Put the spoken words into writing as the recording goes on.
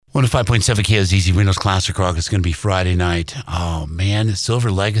105.7 KOZZ Reno's Classic Rock is going to be Friday night. Oh, man. Silver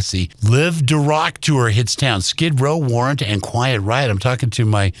Legacy. Live to Rock Tour hits town. Skid Row, Warrant, and Quiet Riot. I'm talking to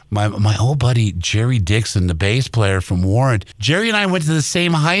my old buddy, Jerry Dixon, the bass player from Warrant. Jerry and I went to the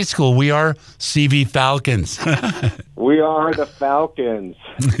same high school. We are CV Falcons. We are the Falcons.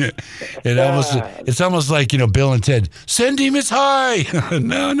 It's almost like, Bill and Ted. Send him as high.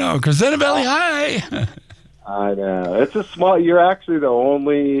 No, Crescenta Valley High. I know. It's a small. You're actually the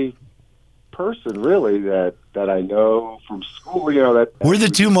only person really that I know from school. That we're the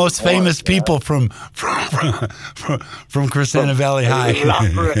two most famous people from Crescenta Valley High. La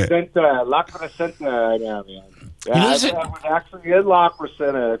Crescenta. Yeah, man. Yeah, I was actually in La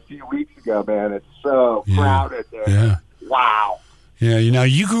Crescenta a few weeks ago, man. It's so crowded there. Yeah. Wow. Yeah,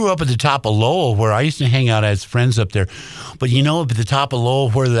 you grew up at the top of Lowell, where I used to hang out as friends up there. But at the top of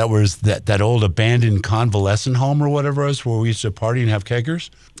Lowell, where that was that old abandoned convalescent home or whatever it was, where we used to party and have keggers.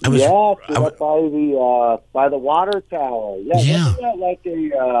 Up by the water tower. Yeah. Wasn't that like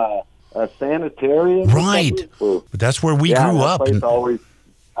a sanitarium? Right. But that's where we grew up. Place always,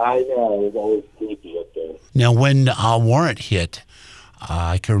 I know, it was always creepy up there. Now, when Warrant hit,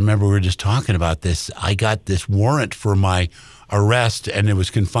 I can remember we were just talking about this. I got this warrant for my arrest, and it was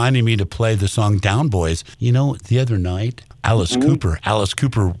confining me to play the song Down Boys. The other night, Alice Cooper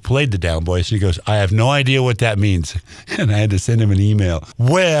played the Down Boys, and he goes, I have no idea what that means. And I had to send him an email.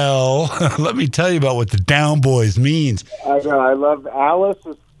 Well, let me tell you about what the Down Boys means. I know. I love Alice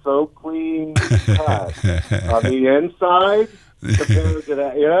is so clean cut on the inside compared to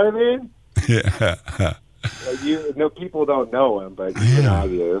that. You know what I mean? Yeah. People don't know him, but I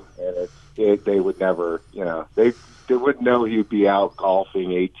do. And they would never, they wouldn't know he'd be out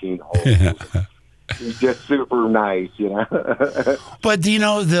golfing 18 holes. Yeah. He's just super nice, But,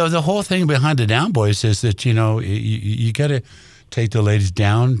 the whole thing behind the Down Boys is that, you got to take the ladies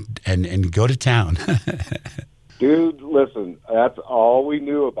down and go to town. Dude, listen, that's all we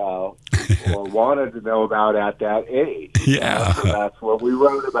knew about or wanted to know about at that age. Yeah. So that's what we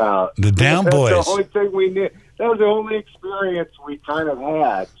wrote about. The Down Boys. That's the only thing we knew. That was the only experience we kind of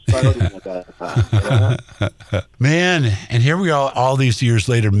had starting at that time. Man, and here we are all these years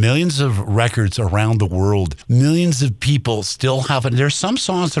later, millions of records around the world. Millions of people still have it. There's some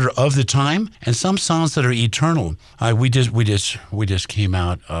songs that are of the time and some songs that are eternal. We just came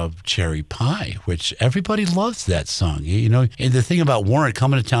out of Cherry Pie, which everybody loves that song. And the thing about Warrant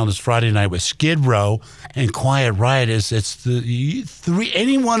coming to town this Friday night with Skid Row and Quiet Riot is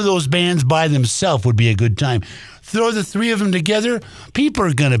any one of those bands by themselves would be a good time. Throw the three of them together, people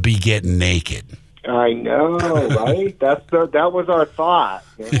are going to be getting naked. I know, right? That was our thought.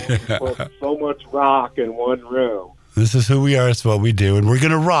 Put so much rock in one room. This is who we are. It's what we do. And we're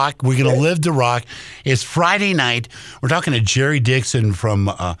going to rock. We're going to live to rock. It's Friday night. We're talking to Jerry Dixon from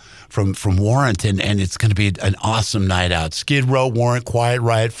Warrant, and it's going to be an awesome night out. Skid Row, Warrant, Quiet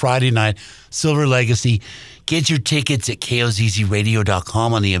Riot, Friday night, Silver Legacy. Get your tickets at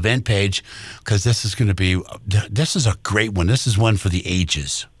kozzradio.com on the event page, because this is a great one. This is one for the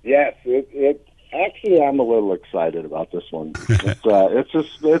ages. Yes, actually, I'm a little excited about this one. It's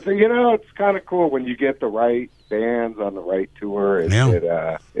kind of cool when you get the right bands on the right tour.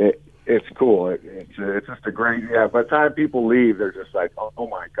 It's cool. It's just a great. Yeah. By the time people leave, they're just like, oh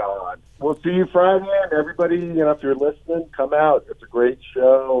my God. We'll see you Friday, and everybody, if you're listening, come out. It's a great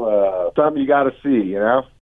show. Something you got to see.